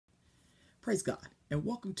Praise God, and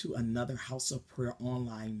welcome to another House of Prayer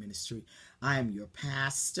online ministry. I am your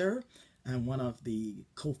pastor and one of the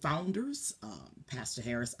co-founders, Pastor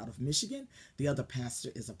Harris out of Michigan. The other pastor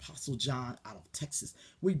is Apostle John out of Texas.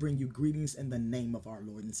 We bring you greetings in the name of our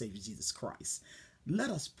Lord and Savior Jesus Christ. Let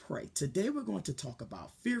us pray. Today we're going to talk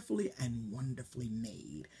about fearfully and wonderfully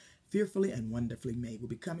made. Fearfully and wonderfully made will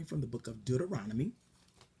be coming from the book of Deuteronomy,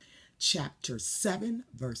 chapter 7,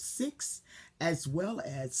 verse 6, as well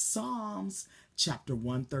as Psalms chapter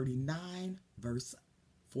 139, verse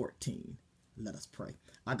 14. Let us pray.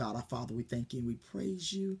 Our God, our Father, we thank you and we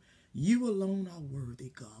praise you. You alone are worthy,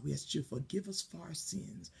 God. We ask you to forgive us for our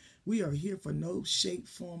sins. We are here for no shape,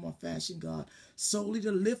 form, or fashion, God, solely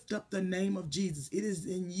to lift up the name of Jesus. It is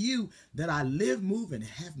in you that I live, move, and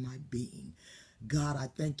have my being. God, I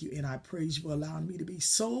thank you and I praise you for allowing me to be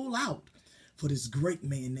sold out for this great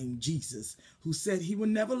man named Jesus, who said he would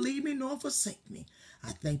never leave me nor forsake me.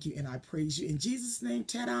 I thank you and I praise you. In Jesus' name,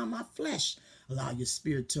 tear down my flesh. Allow your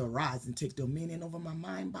spirit to arise and take dominion over my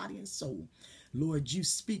mind, body, and soul. Lord, you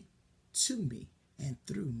speak to me and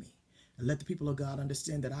through me. And let the people of God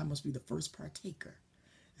understand that I must be the first partaker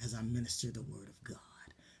as I minister the word of God.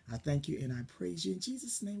 I thank you and I praise you. In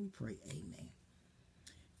Jesus' name we pray. Amen.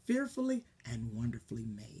 Fearfully and wonderfully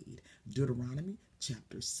made. Deuteronomy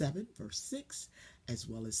chapter 7, verse 6, as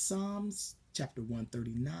well as Psalms chapter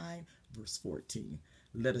 139, verse 14.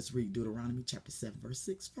 Let us read Deuteronomy chapter 7, verse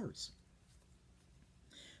 6 first.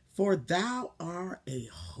 For thou art a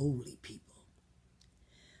holy people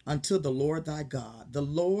unto the Lord thy God. The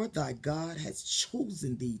Lord thy God has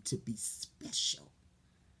chosen thee to be special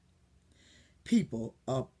people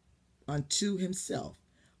unto himself,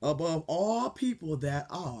 above all people that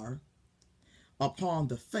are upon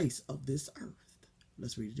the face of this earth.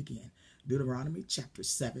 Let's read it again. Deuteronomy chapter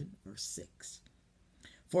 7, verse 6.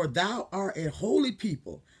 For thou art a holy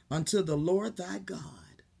people unto the Lord thy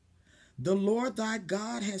God. The Lord thy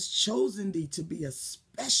God has chosen thee to be a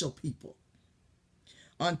special people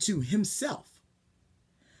unto himself,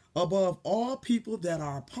 above all people that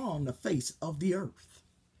are upon the face of the earth.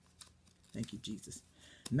 Thank you, Jesus.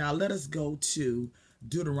 Now let us go to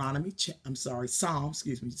Psalms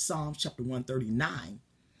chapter 139,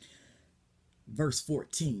 verse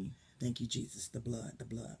 14. Thank you, Jesus. The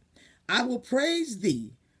blood. I will praise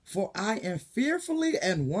thee, for I am fearfully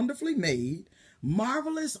and wonderfully made.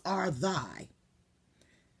 Marvelous are thy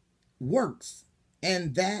works,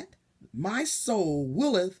 and that my soul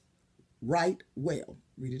willeth right well.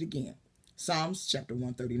 Read it again. Psalms chapter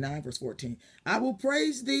 139, verse 14. I will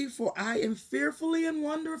praise thee, for I am fearfully and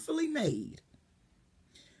wonderfully made.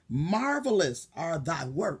 Marvelous are thy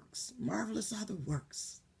works. Marvelous are the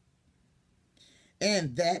works.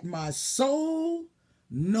 And that my soul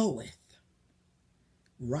knoweth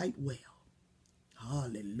right well.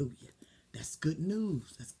 Hallelujah. That's good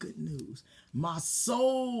news. That's good news. My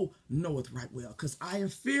soul knoweth right well, because I am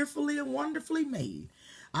fearfully and wonderfully made.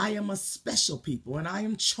 I am a special people, and I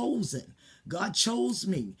am chosen. God chose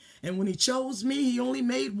me. And when he chose me, he only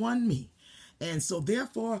made one me. And so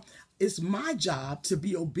therefore, it's my job to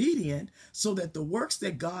be obedient so that the works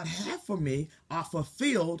that God had for me are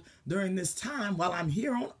fulfilled during this time while I'm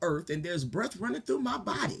here on earth and there's breath running through my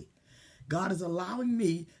body. God is allowing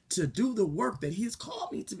me to do the work that he has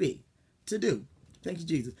called me to do. Thank you,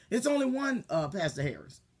 Jesus. It's only one Pastor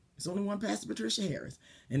Harris. It's only one Pastor Patricia Harris,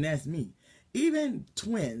 and that's me. Even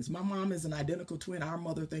twins. My mom is an identical twin. Our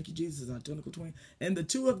mother, thank you, Jesus, is an identical twin. And the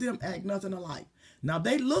two of them act nothing alike. Now,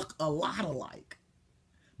 they look a lot alike.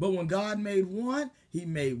 But when God made one, he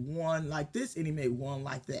made one like this, and he made one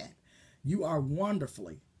like that. You are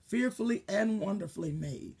wonderfully, fearfully, and wonderfully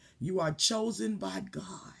made. You are chosen by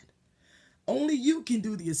God. Only you can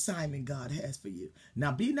do the assignment God has for you.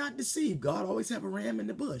 Now, be not deceived. God always have a ram in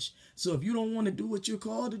the bush. So if you don't want to do what you're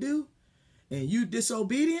called to do, and you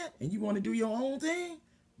disobedient, and you want to do your own thing,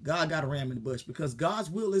 God got a ram in the bush, because God's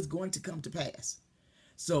will is going to come to pass.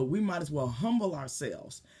 So we might as well humble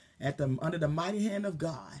ourselves under the mighty hand of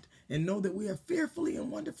God and know that we are fearfully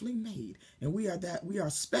and wonderfully made, and we are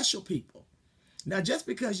special people. Now, just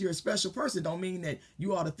because you're a special person don't mean that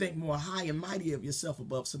you ought to think more high and mighty of yourself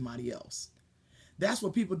above somebody else. That's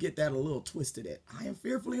where people get that a little twisted at. I am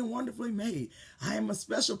fearfully and wonderfully made. I am a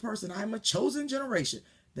special person. I am a chosen generation.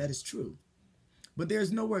 That is true. But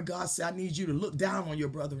there's nowhere God said, I need you to look down on your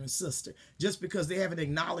brother and sister just because they haven't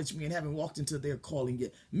acknowledged me and haven't walked into their calling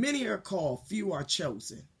yet. Many are called, few are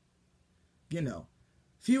chosen.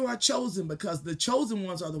 Few are chosen because the chosen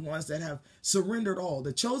ones are the ones that have surrendered all.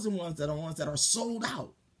 The chosen ones are the ones that are sold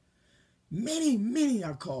out. Many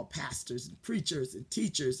are called pastors and preachers and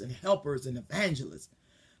teachers and helpers and evangelists,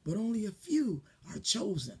 but only a few are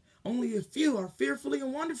chosen. Only a few are fearfully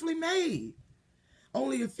and wonderfully made.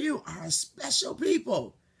 Only a few are a special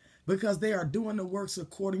people because they are doing the works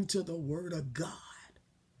according to the word of God.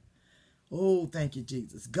 Oh, thank you,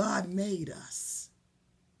 Jesus. God made us.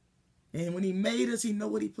 And when he made us, he know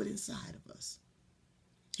what he put inside of us.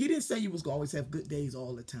 He didn't say you was going to always have good days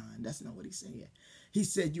all the time. That's not what he said. He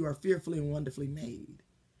said you are fearfully and wonderfully made.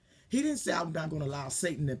 He didn't say I'm not going to allow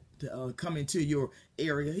Satan to come into your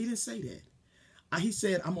area. He didn't say that. He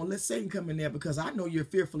said, I'm going to let Satan come in there because I know you're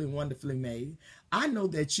fearfully and wonderfully made. I know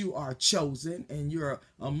that you are chosen and you're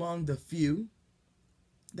among the few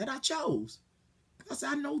that I chose. I said,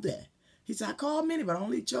 I know that. He said, I called many, but I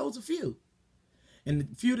only chose a few. And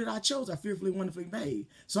the few that I chose are fearfully and wonderfully made.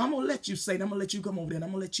 So I'm going to let you, Satan, I'm going to let you come over there and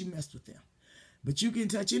I'm going to let you mess with them. But you can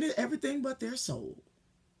touch everything but their soul.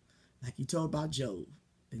 Like he told about Job.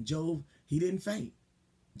 And Job, he didn't faint.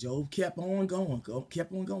 Job kept on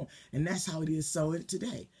going. And that's how it is so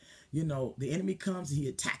today. You know, the enemy comes and he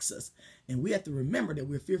attacks us. And we have to remember that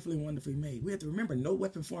we're fearfully and wonderfully made. We have to remember no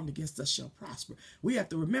weapon formed against us shall prosper. We have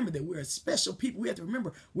to remember that we're a special people. We have to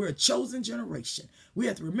remember we're a chosen generation. We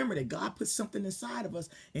have to remember that God put something inside of us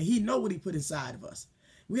and he know what he put inside of us.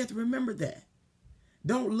 We have to remember that.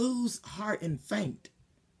 Don't lose heart and faint.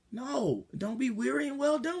 No, don't be weary and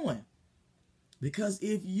well doing. Because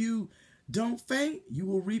if you don't faint, you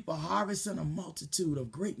will reap a harvest and a multitude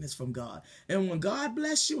of greatness from God. And when God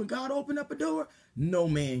bless you and God open up a door, no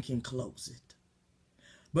man can close it.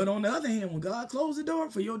 But on the other hand, when God closed the door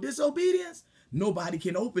for your disobedience, nobody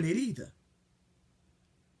can open it either.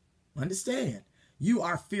 Understand, you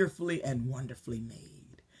are fearfully and wonderfully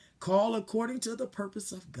made. Called according to the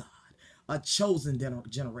purpose of God. A chosen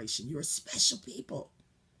generation. You're a special people.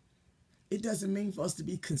 It doesn't mean for us to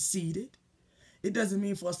be conceited. It doesn't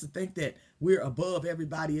mean for us to think that we're above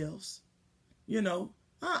everybody else. You know,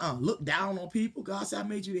 look down on people. God said, I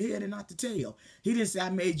made you the head and not the tail. He didn't say I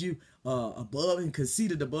made you above and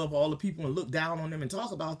conceited above all the people and look down on them and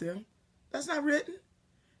talk about them. That's not written.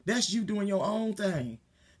 That's you doing your own thing.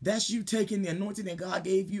 That's you taking the anointing that God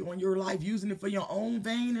gave you on your life, using it for your own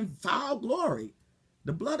vain and foul glory.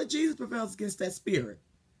 The blood of Jesus prevails against that spirit.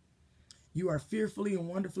 You are fearfully and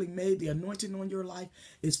wonderfully made. The anointing on your life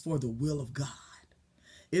is for the will of God.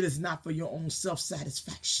 It is not for your own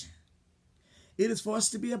self-satisfaction. It is for us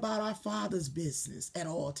to be about our Father's business at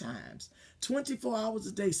all times. 24 hours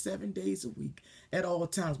a day, 7 days a week. At all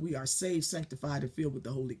times, we are saved, sanctified, and filled with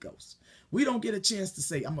the Holy Ghost. We don't get a chance to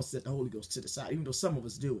say, I'm going to set the Holy Ghost to the side, even though some of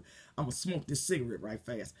us do it. I'm going to smoke this cigarette right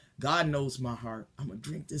fast. God knows my heart. I'm going to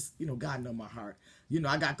drink this. You know, God knows my heart. You know,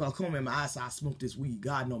 I got glaucoma in my eyes, so I smoke this weed.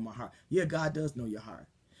 God knows my heart. Yeah, God does know your heart.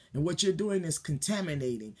 And what you're doing is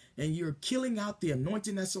contaminating, and you're killing out the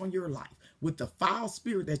anointing that's on your life with the foul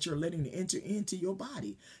spirit that you're letting enter into your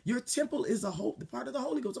body. Your temple is the part of the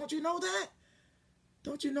Holy Ghost. Don't you know that?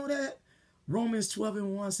 Don't you know that? Romans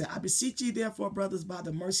 12:1 said, I beseech ye therefore, brothers, by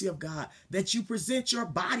the mercy of God, that you present your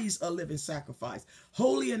bodies a living sacrifice,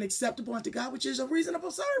 holy and acceptable unto God, which is a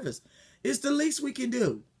reasonable service. It's the least we can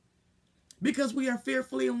do because we are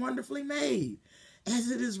fearfully and wonderfully made,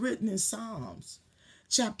 as it is written in Psalms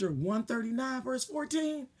chapter 139, verse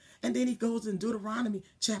 14. And then he goes in Deuteronomy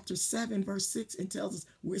chapter 7, verse 6 and tells us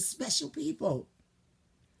we're special people.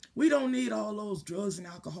 We don't need all those drugs and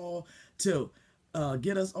alcohol to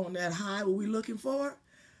get us on that high what we're looking for.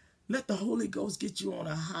 Let the Holy Ghost get you on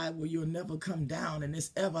a high where you'll never come down, and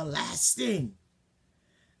it's everlasting.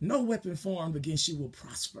 No weapon formed against you will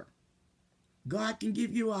prosper. God can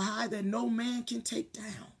give you a high that no man can take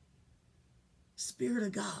down. Spirit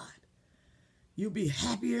of God. You'll be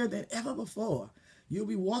happier than ever before. You'll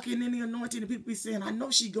be walking in the anointing and people be saying, I know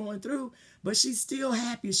she's going through, but she's still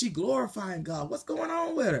happy. She's glorifying God. What's going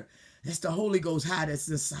on with her? That's the Holy Ghost high that's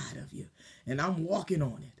inside of you. And I'm walking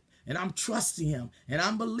on it. And I'm trusting him. And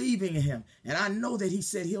I'm believing in him. And I know that he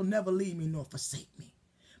said he'll never leave me nor forsake me.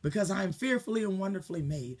 Because I am fearfully and wonderfully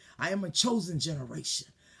made. I am a chosen generation.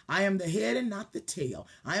 I am the head and not the tail.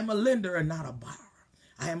 I am a lender and not a borrower.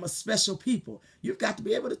 I am a special people. You've got to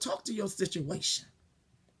be able to talk to your situation.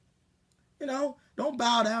 You know, don't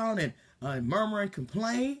bow down and murmur and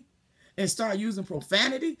complain and start using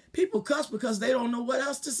profanity. People cuss because they don't know what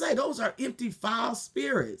else to say. Those are empty, foul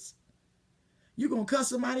spirits. You're going to cuss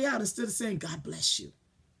somebody out instead of saying, God bless you.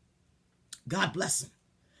 God bless them.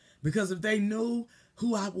 Because if they knew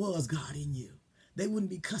who I was, God, in you, they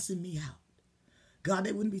wouldn't be cussing me out. God,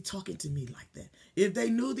 they wouldn't be talking to me like that. If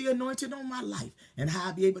they knew the anointing on my life and how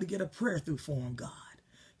I'd be able to get a prayer through for them,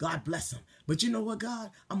 God bless them. But you know what,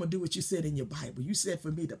 God? I'm going to do what you said in your Bible. You said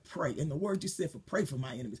for me to pray. In the word you said for pray for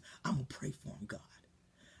my enemies. I'm going to pray for them, God.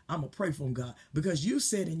 I'm going to pray for them, God, because you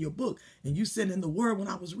said in your book and you said in the word when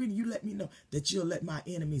I was reading, you let me know that you'll let my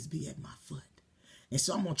enemies be at my foot. And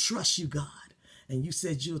so I'm going to trust you, God. And you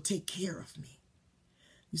said you'll take care of me.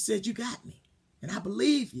 You said you got me. And I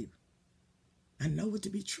believe you. I know it to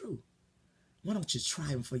be true. Why don't you try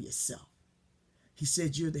him for yourself? He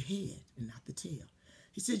said you're the head and not the tail.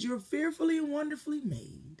 He said you're fearfully and wonderfully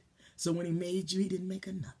made. So when he made you, he didn't make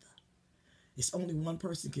another. It's only one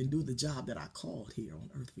person can do the job that I called here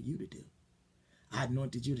on earth for you to do. I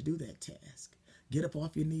anointed you to do that task. Get up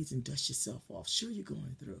off your knees and dust yourself off. Sure, you're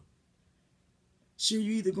going through. Sure,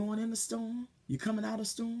 you're either going in a storm, you're coming out of a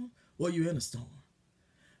storm, or you're in a storm.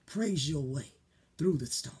 Praise your way through the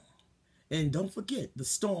storm. And don't forget, the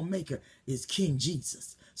storm maker is King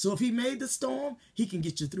Jesus. So if he made the storm, he can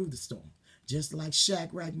get you through the storm. Just like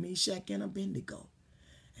Shadrach, Meshach, and Abednego.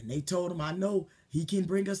 And they told him, I know he can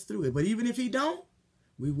bring us through it. But even if he don't,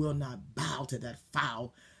 we will not bow to that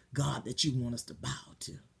foul God that you want us to bow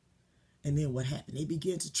to. And then what happened? They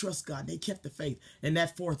began to trust God. They kept the faith. And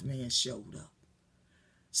that fourth man showed up.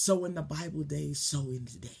 So in the Bible days, so in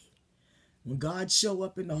today. When God show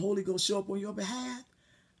up and the Holy Ghost show up on your behalf,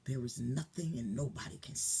 there is nothing and nobody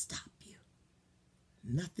can stop you.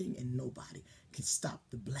 Nothing and nobody can stop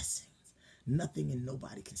the blessings. Nothing and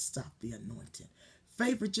nobody can stop the anointing.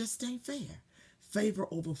 Favor just ain't fair. Favor,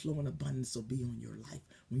 overflow, and abundance will be on your life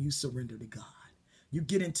when you surrender to God. You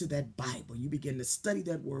get into that Bible. You begin to study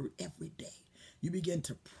that word every day. You begin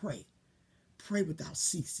to pray. Pray without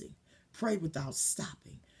ceasing. Pray without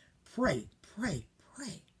stopping. Pray, pray,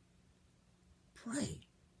 pray. Pray.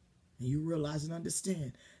 And you realize and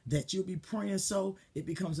understand that you'll be praying so it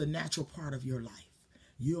becomes a natural part of your life.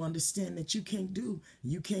 You understand that you can't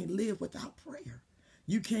live without prayer.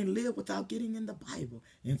 You can't live without getting in the Bible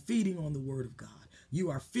and feeding on the word of God. You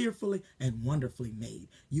are fearfully and wonderfully made.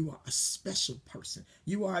 You are a special person.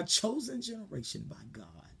 You are a chosen generation by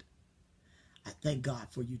God. I thank God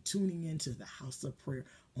for you tuning into the House of Prayer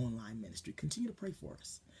online ministry. Continue to pray for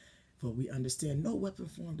us, for we understand no weapon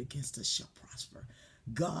formed against us shall prosper.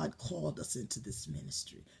 God called us into this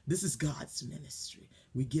ministry. This is God's ministry.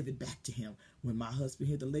 We give it back to him. When my husband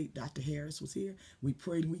here, the late Dr. Harris, was here, we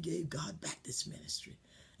prayed and we gave God back this ministry.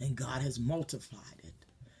 And God has multiplied it.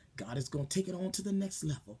 God is going to take it on to the next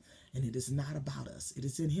level. And it is not about us. It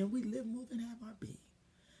is in him we live, move, and have our being.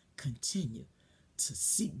 Continue to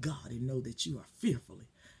seek God and know that you are fearfully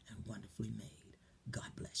and wonderfully made.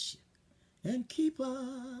 God bless you. And keep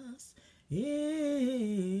us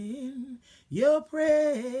in your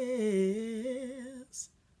prayers.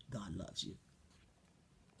 God loves you.